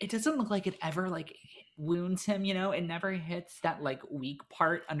 it doesn't look like it ever like wounds him, you know. It never hits that like weak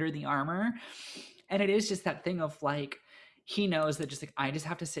part under the armor. And it is just that thing of like, he knows that just like, I just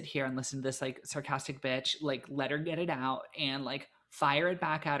have to sit here and listen to this like sarcastic bitch, like let her get it out and like fire it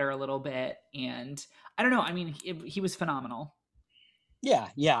back at her a little bit. And I don't know. I mean, he was phenomenal. Yeah.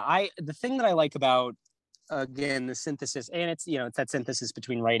 The thing that I like about, again, the synthesis, and it's, you know, it's that synthesis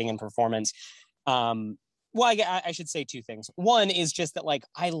between writing and performance. Well, I should say two things. One is just that, like,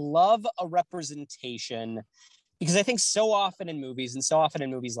 I love a representation, because I think so often in movies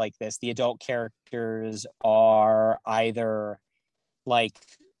like this, the adult characters are either like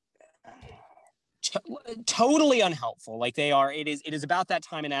totally unhelpful. Like it is about that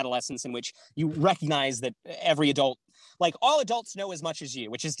time in adolescence in which you recognize that every adult, like all adults know as much as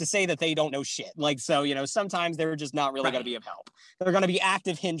you, which is to say that they don't know shit. Like, so, you know, sometimes they're just not really going to be of help. They're going to be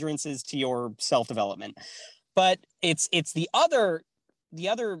active hindrances to your self-development. But it's the other,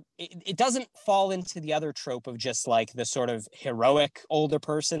 it doesn't fall into the other trope of just like the sort of heroic older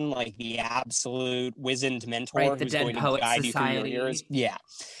person, like the absolute wizened mentor the who's Dead going to Poet guide Society. you through your years. Yeah.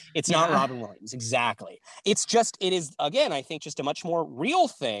 It's not Robin Williams. Exactly. It is, again, I think just a much more real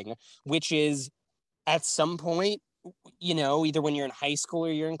thing, which is at some point, you know, either when you're in high school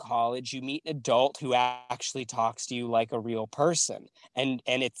or you're in college, you meet an adult who actually talks to you like a real person. And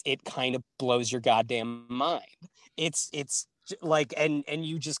it kind of blows your goddamn mind. It's like, and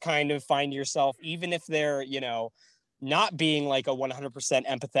you just kind of find yourself, even if they're, you know, not being like a 100%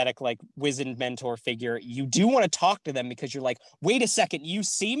 empathetic, like wizened mentor figure, you do want to talk to them because you're like, wait a second, you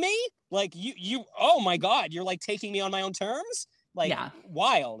see me? Like you, oh my God, you're like taking me on my own terms? Like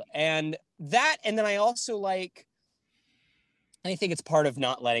wild. And then I also like, I think it's part of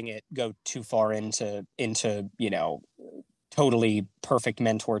not letting it go too far into, you know, totally perfect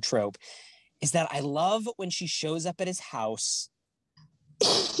mentor trope, is that I love when she shows up at his house.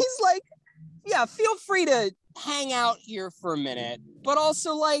 He's like, yeah, feel free to hang out here for a minute, but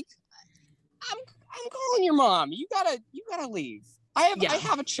also like, I'm calling your mom. You gotta leave. I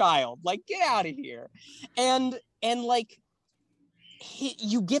have a child. Like, get out of here. And like,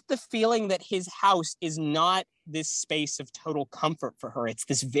 you get the feeling that his house is not this space of total comfort for her. It's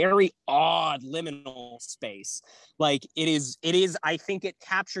this very odd liminal space. Like it is, I think it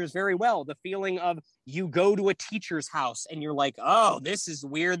captures very well the feeling of you go to a teacher's house and you're like, oh, this is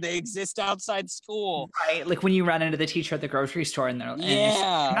weird. They exist outside school. Right. Like when you run into the teacher at the grocery store and they're you're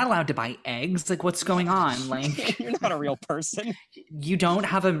not allowed to buy eggs. Like what's going on? Like you're not a real person. You don't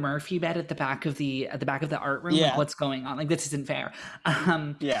have a Murphy bed at the back of the art room. Like what's going on? Like this isn't fair.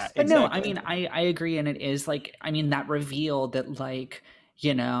 But exactly. No, I mean, I agree. And it is like, I mean, that reveal that like,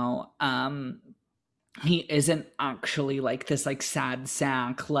 you know, he isn't actually like this like sad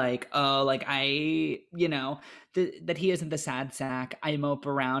sack, like, oh, like I, you know, that he isn't the sad sack. I mope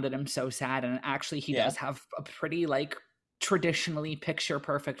around and I'm so sad. And actually he does have a pretty like traditionally picture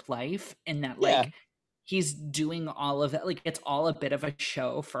perfect life in that like he's doing all of it. Like it's all a bit of a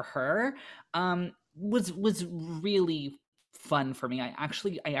show for her. Was really fun for me. I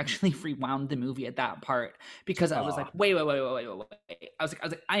actually rewound the movie at that part because I was like, wait. I was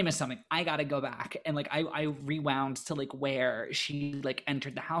like, I missed something. I gotta go back. And like I rewound to like where she like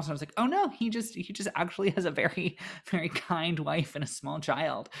entered the house. And I was like, oh no, he just actually has a very, very kind wife and a small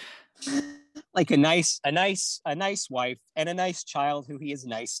child. Like a nice wife and a nice child who he is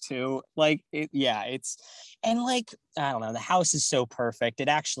nice to. Like it's, and like, I don't know, the house is so perfect. It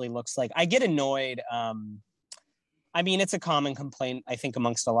actually looks like, I get annoyed. I mean, it's a common complaint, I think,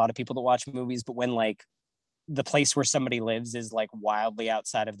 amongst a lot of people that watch movies, but when like the place where somebody lives is like wildly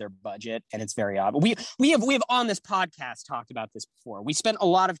outside of their budget, and it's very odd. We have on this podcast talked about this before. We spent a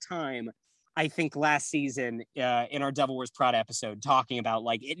lot of time, I think, last season in our Devil Wears Prada episode talking about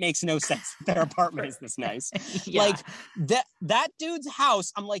like, it makes no sense that their apartment is this nice. Like that dude's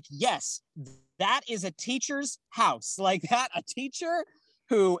house, I'm like, yes, that is a teacher's house. Like that, a teacher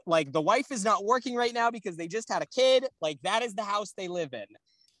who like the wife is not working right now because they just had a kid. Like that is the house they live in.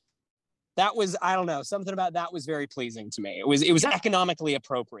 That was, I don't know, something about that was very pleasing to me. It was economically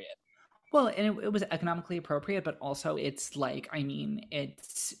appropriate. Well, and it was economically appropriate, but also it's like, I mean,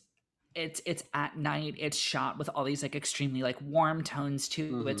 it's at night, it's shot with all these like extremely like warm tones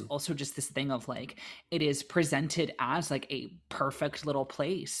too. Mm-hmm. It's also just this thing of like, it is presented as like a perfect little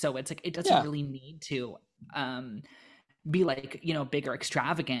place. So it's like, it doesn't really need to be like, you know, big or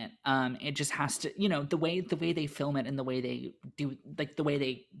extravagant. It just has to, you know, the way they film it and the way they do, like the way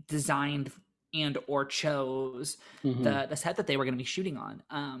they designed and or chose the set that they were going to be shooting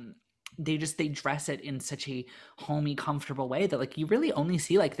on. They dress it in such a homey, comfortable way that like you really only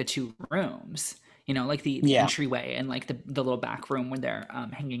see like the two rooms, you know, like the entryway and like the little back room when they're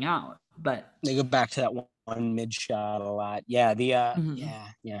hanging out. But they go back to that one mid shot a lot. Yeah. Hey,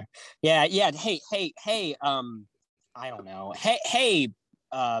 I don't know. Hey,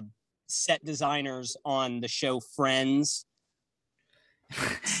 set designers on the show Friends.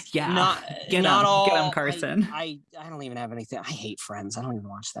 Yeah. not Get not him. all. Get him, Carson. I don't even have anything. I hate Friends. I don't even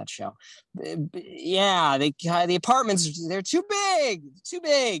watch that show. Yeah, the apartments, they're too big. Too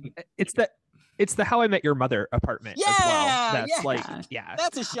big. It's the How I Met Your Mother apartment as well. Yeah, That's yeah. like, yeah.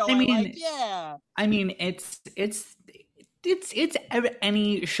 That's a show I I mean- like. Yeah. I mean, it's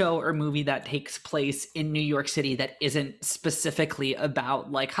any show or movie that takes place in New York City that isn't specifically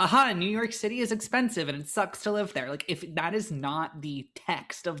about like, haha, New York City is expensive and it sucks to live there. Like, if that is not the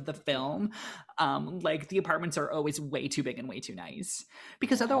text of the film, like the apartments are always way too big and way too nice,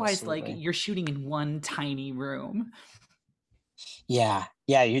 because otherwise, like, Absolutely. you're shooting in one tiny room. Yeah.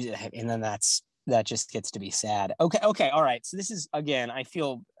 And then that just gets to be sad. Okay, all right. So this is, again, I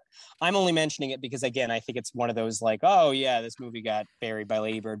feel I'm only mentioning it because, again, I think it's one of those like, oh yeah, this movie got buried by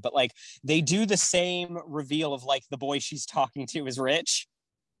Lady Bird, but like they do the same reveal of like the boy she's talking to is rich.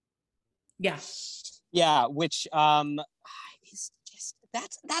 Yeah. Yeah, which is just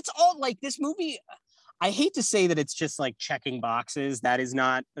that's all. Like, this movie, I hate to say that it's just like checking boxes. That is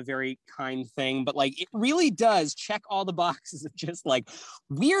not a very kind thing, but like it really does check all the boxes of just like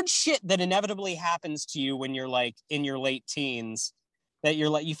weird shit that inevitably happens to you when you're like in your late teens, that you're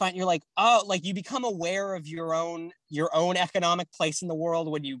like, oh, like you become aware of your own economic place in the world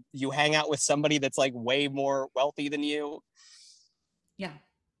when you hang out with somebody that's like way more wealthy than you. Yeah.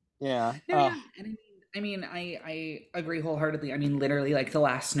 Yeah. No, yeah. And I agree wholeheartedly. I mean, literally, like the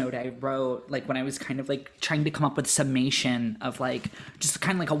last note I wrote, like when I was kind of like trying to come up with summation of like just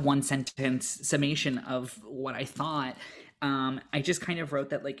kind of like a one sentence summation of what I thought. I just kind of wrote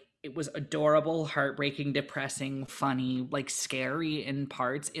that like it was adorable, heartbreaking, depressing, funny, like scary in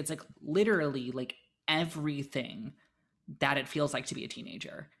parts. It's like literally like everything that it feels like to be a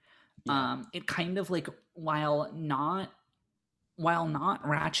teenager. Yeah. It kind of like while not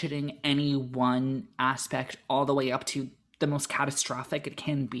ratcheting any one aspect all the way up to the most catastrophic it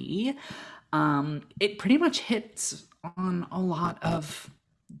can be, it pretty much hits on a lot of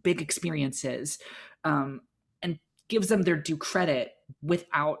big experiences, and gives them their due credit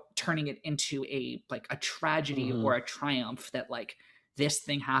without turning it into a tragedy Mhm. or a triumph that like this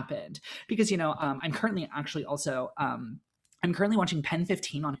thing happened. Because I'm currently watching Pen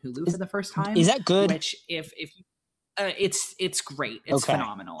 15 on Hulu for the first time. Is that good? Which if you it's great. It's Okay.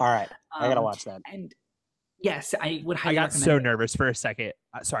 phenomenal. All right, I gotta Um, watch that. And yes, I would I highly got recommend so it. nervous for a second.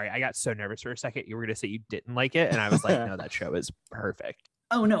 Sorry, I got so nervous for a second. You were gonna say you didn't like it, and I was like, no, that show is perfect.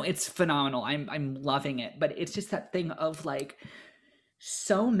 Oh no, it's phenomenal. I'm loving it. But it's just that thing of like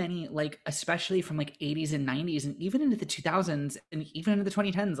so many, like especially from like 80s and 90s and even into the 2000s and even into the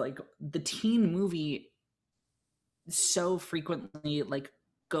 2010s, like the teen movie so frequently like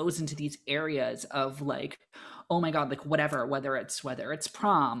goes into these areas of like, oh my god, like whether it's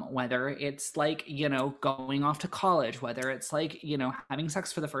prom, whether it's like going off to college, whether it's like having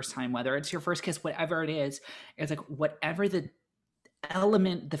sex for the first time, whether it's your first kiss, whatever it is, it's like whatever the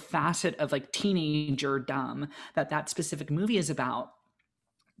element, the facet of like teenager dumb that specific movie is about,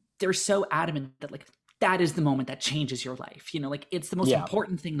 they're so adamant that like that is the moment that changes your life. Like it's the most Yeah.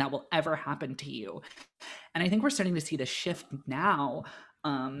 important thing that will ever happen to you. And I think we're starting to see the shift now,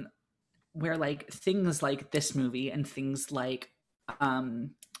 where like things like this movie and things like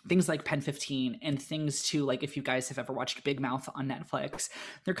Pen 15 and things too, like if you guys have ever watched Big Mouth on Netflix,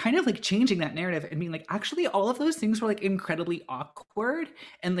 they're kind of like changing that narrative and being like, actually all of those things were like incredibly awkward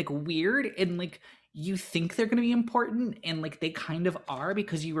and like weird, and like you think they're going to be important and like they kind of are,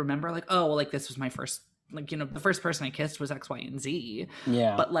 because you remember like, oh well, like this was my first, like the first person I kissed was X, Y, and Z.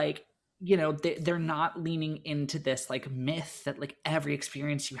 Yeah. But like they're not leaning into this like myth that like every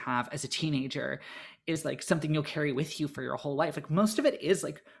experience you have as a teenager is like something you'll carry with you for your whole life. Like most of it is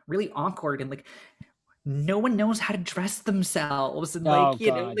like really awkward and like no one knows how to dress themselves, and like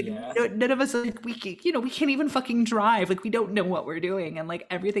God, like yeah. none of us like we can't even fucking drive, like we don't know what we're doing, and like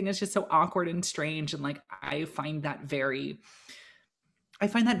everything is just so awkward and strange, and like I find that very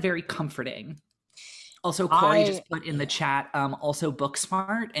comforting. Also, Corey just put in the chat, also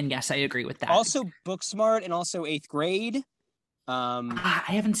Booksmart, and yes, I agree with that. Also Booksmart, and also 8th Grade. I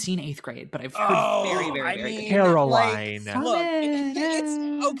haven't seen 8th Grade, but I've heard very good. Caroline. Stop Look, it.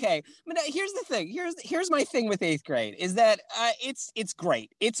 it's okay. But here's the thing. Here's my thing with 8th Grade is that it's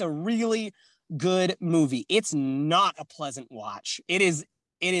great. It's a really good movie. It's not a pleasant watch. It is.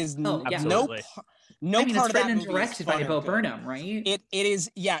 Oh, yeah. Absolutely. No I mean, part it's of that written and movie is directed fun by or Bo good. Burnham, right? It is,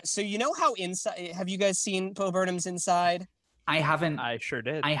 yeah. So you know how Inside? Have you guys seen Bo Burnham's Inside? I haven't. I sure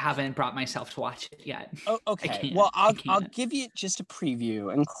did. I haven't brought myself to watch it yet. Oh, okay. can't. Well, I I'll can't. give you just a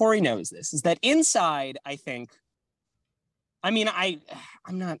preview, and Corey knows this. Is that Inside? I think I mean, I'm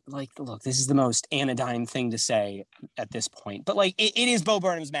not like, look, this is the most anodyne thing to say at this point, but like it is Bo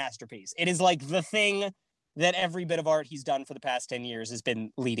Burnham's masterpiece. It is like the thing that every bit of art he's done for the past 10 years has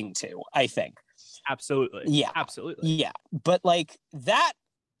been leading to, I think. Absolutely. Yeah. Absolutely. Yeah. But like that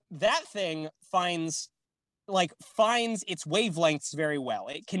thing finds its wavelengths very well.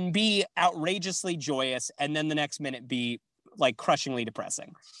 It can be outrageously joyous and then the next minute be like crushingly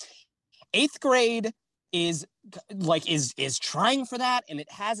depressing. Eighth Grade is trying for that, and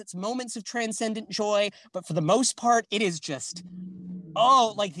it has its moments of transcendent joy, but for the most part it is just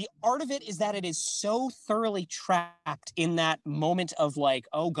like the art of it is that it is so thoroughly trapped in that moment of like,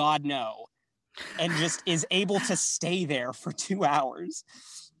 oh God, no, and just is able to stay there for 2 hours.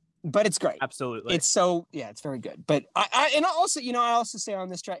 But it's great. Absolutely. It's very good. But I also say on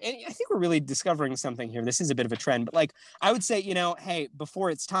this track, and I think we're really discovering something here. This is a bit of a trend, but like I would say, hey,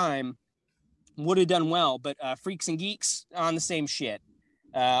 Before Its Time would have done well, but Freaks and Geeks on the same shit.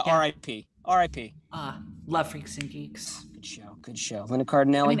 R.I.P. Love Freaks and Geeks. Good show. Linda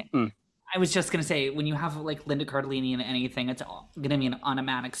Cardellini. I was just gonna say, when you have like Linda Cardellini in anything, it's gonna be an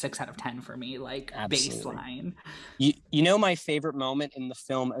automatic 6 out of 10 for me. Like absolutely. Baseline. You know my favorite moment in the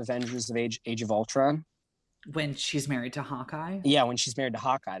film Avengers of Age of Ultron? When she's married to Hawkeye. Yeah, when she's married to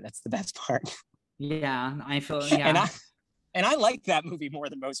Hawkeye. That's the best part. Yeah, I feel yeah. And I like that movie more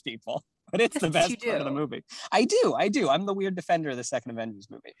than most people, but it's the best part of the movie. I do. I'm the weird defender of the second Avengers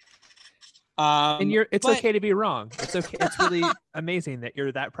movie. And it's okay to be wrong. It's okay. It's really amazing that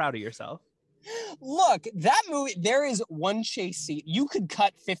you're that proud of yourself. Look, that movie, there is one chase scene. You could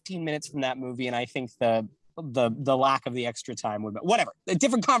cut 15 minutes from that movie, and I think the lack of the extra time would be whatever. A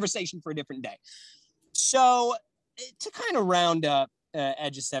different conversation for a different day. So to kind of round up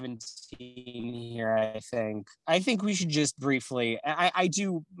Edge of 17 here, I think we should just briefly.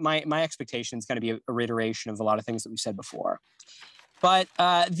 My expectation is going to be a reiteration of a lot of things that we've said before. But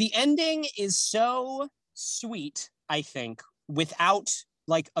the ending is so sweet, I think, without,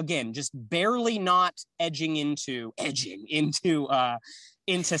 like, again, just barely not edging into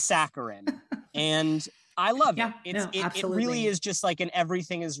saccharin. And I love it. It really is just like an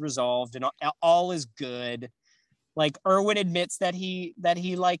everything is resolved and all is good. Like Erwin admits that he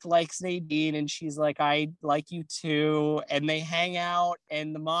likes Nadine, and she's like, I like you too. And they hang out,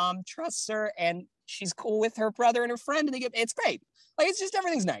 and the mom trusts her, and she's cool with her brother and her friend, and it's great. Like, it's just,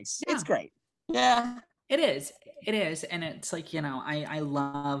 everything's nice. Yeah. It's great. Yeah. It is. And it's like, I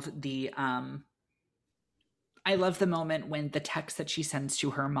love the moment when the text that she sends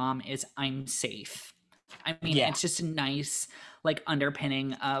to her mom is, I'm safe. I mean, It's just a nice, like,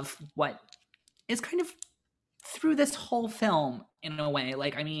 underpinning of what is kind of through this whole film in a way.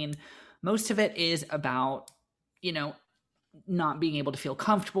 Like, I mean, most of it is about, not being able to feel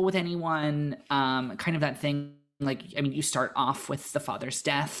comfortable with anyone, kind of that thing. Like, I mean, you start off with the father's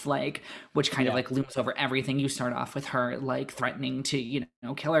death, like, which kind of like looms over everything. You start off with her like threatening to,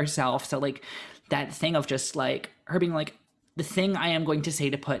 kill herself. So like that thing of just like her being like, the thing I am going to say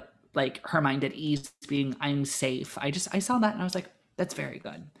to put like her mind at ease being, I'm safe. I saw that and I was like, that's very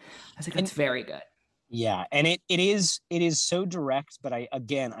good. I was like, that's very good. Yeah. And it is so direct, but I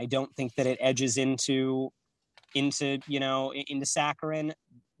don't think that it edges into saccharin,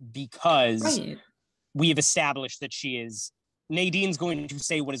 because we have established that Nadine's going to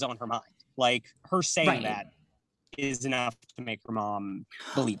say what is on her mind. Like, her saying that is enough to make her mom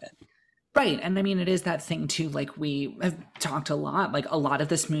believe it. Right. And I mean, it is that thing too, like we have talked a lot, like a lot of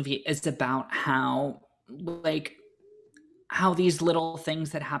this movie is about how these little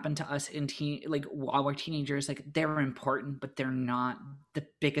things that happen to us while we're teenagers, like they're important, but they're not the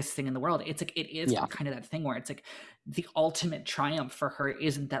biggest thing in the world. It's like, it is kind of that thing where it's like the ultimate triumph for her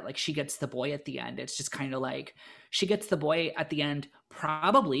isn't that like she gets the boy at the end. It's just kind of like she gets the boy at the end.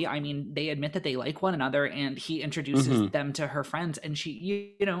 Probably, I mean, they admit that they like one another, and he introduces them to her friends, and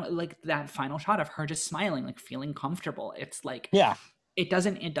she, like that final shot of her just smiling, like feeling comfortable. It's like, it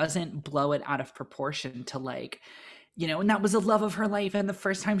doesn't blow it out of proportion to like, and that was the love of her life and the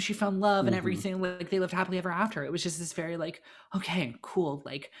first time she found love and everything, like they lived happily ever after. It was just this very like, okay, cool.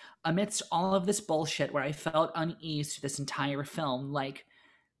 Like amidst all of this bullshit where I felt unease through this entire film, like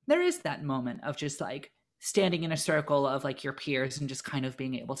there is that moment of just like standing in a circle of like your peers and just kind of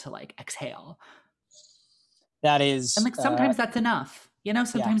being able to like exhale. That is. And like sometimes that's enough,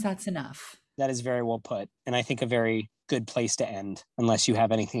 sometimes that's enough. That is very well put. And I think a very good place to end, unless you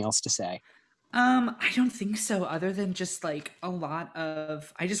have anything else to say. I don't think so, other than just like I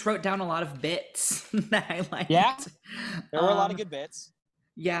just wrote down a lot of bits that I liked. Yeah, there were a lot of good bits.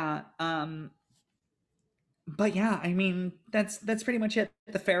 Yeah. But yeah, I mean, that's pretty much it.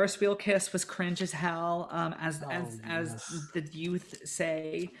 The Ferris wheel kiss was cringe as hell, as yes. the youth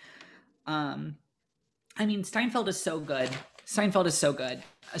say. Um, I mean, Steinfeld is so good. Steinfeld is so good,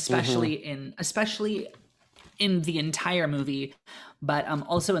 Mhm. especially in the entire movie, but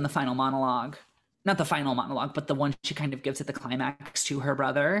also in the final monologue. Not the final monologue, but the one she kind of gives at the climax to her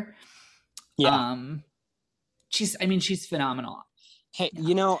brother. Yeah. Um, she's phenomenal. Hey, Yeah.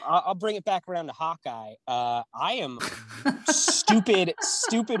 you know, I'll bring it back around to Hawkeye. I am stupid,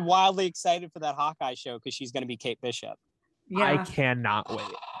 wildly excited for that Hawkeye show because she's going to be Kate Bishop. I Yeah. cannot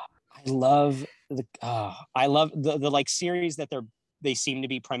wait. I love the like series that they seem to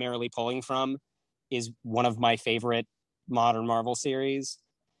be primarily pulling from is one of my favorite modern Marvel series.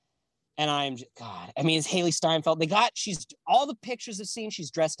 And God, I mean, it's Haley Steinfeld. She's all the pictures I've seen. She's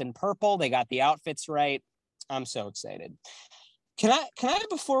dressed in purple. They got the outfits right. I'm so excited. Can I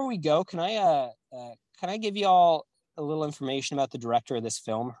before we go, can I give y'all a little information about the director of this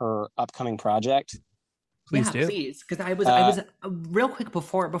film, her upcoming project? Please Yeah, do. please, because I Uh, was real quick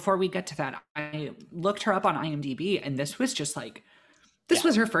before we get to that. I looked her up on IMDb, and this was just like this Yeah.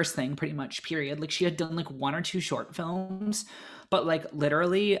 was her first thing, pretty much. Period. Like she had done like one or two short films, but like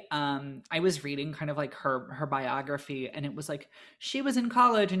literally, I was reading kind of like her biography, and it was like she was in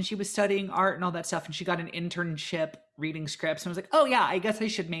college and she was studying art and all that stuff, and she got an internship reading scripts, and I was like, oh yeah, I guess I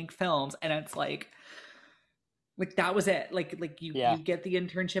should make films, and it's like that was it. Like Yeah. you get the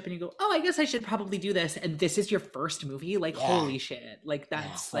internship and you go, oh, I guess I should probably do this, and this is your first movie. Like Yeah. holy shit. Like Yeah,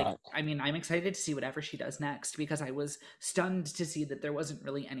 that's like, I mean, I'm excited to see whatever she does next because I was stunned to see that there wasn't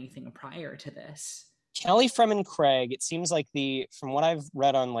really anything prior to this. Kelly Fremon Craig, it seems like from what I've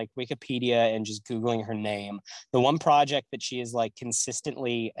read on like Wikipedia and just Googling her name, the one project that she has like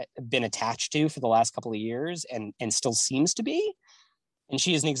consistently been attached to for the last couple of years and still seems to be, and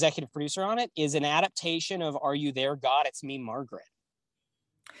she is an executive producer on it, is an adaptation of Are You There, God? It's Me, Margaret.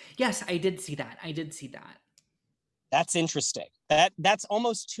 Yes, I did see that. I did see that. That's interesting. That's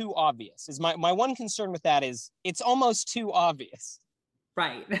almost too obvious. Is my one concern with that is it's almost too obvious.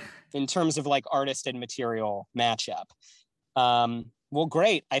 Right. In terms of like artist and material matchup. Well,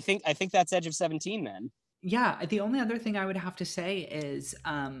 great. I think that's Edge of 17 then. Yeah. The only other thing I would have to say is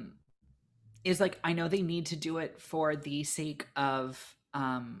like I know they need to do it for the sake of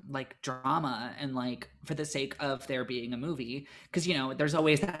like drama and like for the sake of there being a movie, because you know there's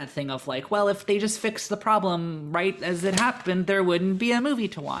always that thing of like, well, if they just fix the problem right as it happened there wouldn't be a movie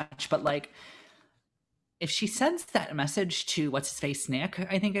to watch. But like if she sends that message to what's his face, Nick,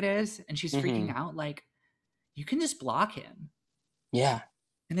 I think it is, and she's freaking out, like you can just block him. Yeah.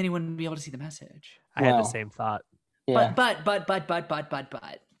 And then he wouldn't be able to see the message. I had the same thought. Yeah. But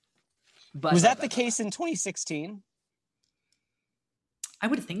was that the case in 2016? I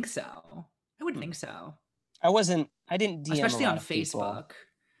would think so. I would think so. I didn't DM especially on Facebook.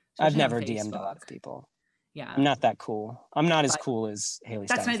 Especially I've never DM'd a lot of people. Yeah. I'm not that cool. I'm not as cool as Haley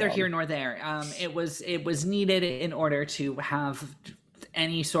That's Steinfeld. neither here nor there. It was needed in order to have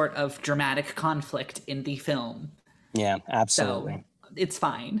any sort of dramatic conflict in the film. Yeah, absolutely. So it's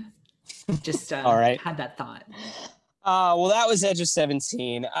fine. Just all right. Had that thought. Well, that was Edge of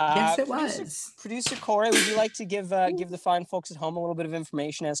 17. Yes, it was. Producer Corey, would you like to give the fine folks at home a little bit of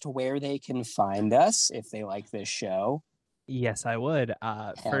information as to where they can find us if they like this show? Yes, I would.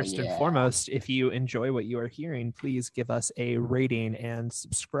 First and foremost, if you enjoy what you are hearing, please give us a rating and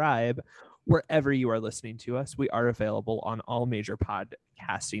subscribe wherever you are listening to us. We are available on all major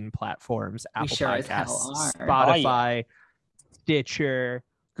podcasting platforms, Apple Podcasts, Spotify, Stitcher,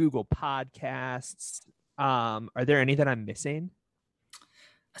 Google Podcasts. Are there any that I'm missing?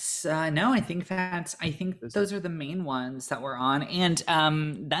 No, I think those are the main ones that we're on. And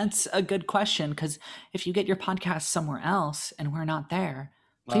that's a good question, because if you get your podcast somewhere else and we're not there,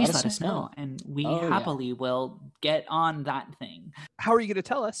 please let us know. And we happily will get on that thing. How are you going to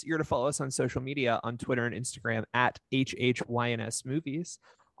tell us? You're going to follow us on social media, on Twitter and Instagram at HHYNS Movies,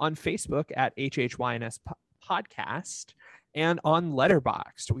 on Facebook at HHYNS Podcast, and on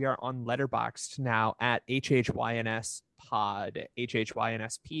Letterboxd. We are on Letterboxd now at HHYNS Pod,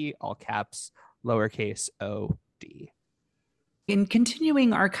 HHYNSP, all caps, lowercase OD. In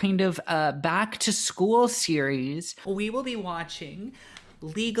continuing our kind of back to school series, we will be watching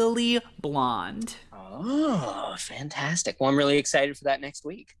Legally Blonde. Oh, fantastic. Well, I'm really excited for that next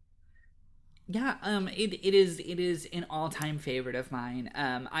week. Yeah, it is an all-time favorite of mine.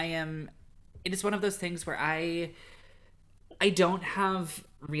 It is one of those things where I don't have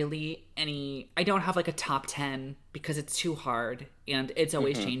really I don't have like a top 10 because it's too hard and it's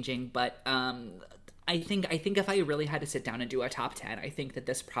always changing, but I I think if I really had to sit down and do a top 10, I think that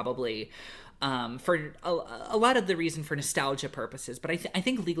this probably, for a lot of the reason for nostalgia purposes, but I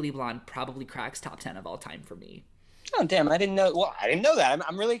think Legally Blonde probably cracks top 10 of all time for me. Oh, damn. I didn't know. Well, I didn't know that.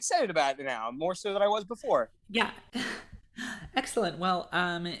 I'm really excited about it now, more so than I was before. Yeah. Excellent. Well,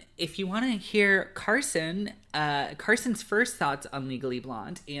 if you want to hear Carson's first thoughts on Legally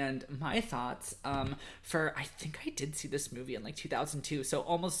Blonde and my thoughts, I think I did see this movie in like 2002, so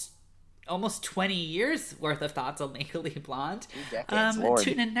almost 20 years worth of thoughts on Legally Blonde.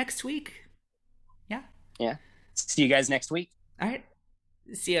 Tune in next week. Yeah. See you guys next week. All right.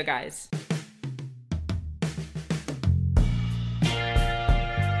 See you guys.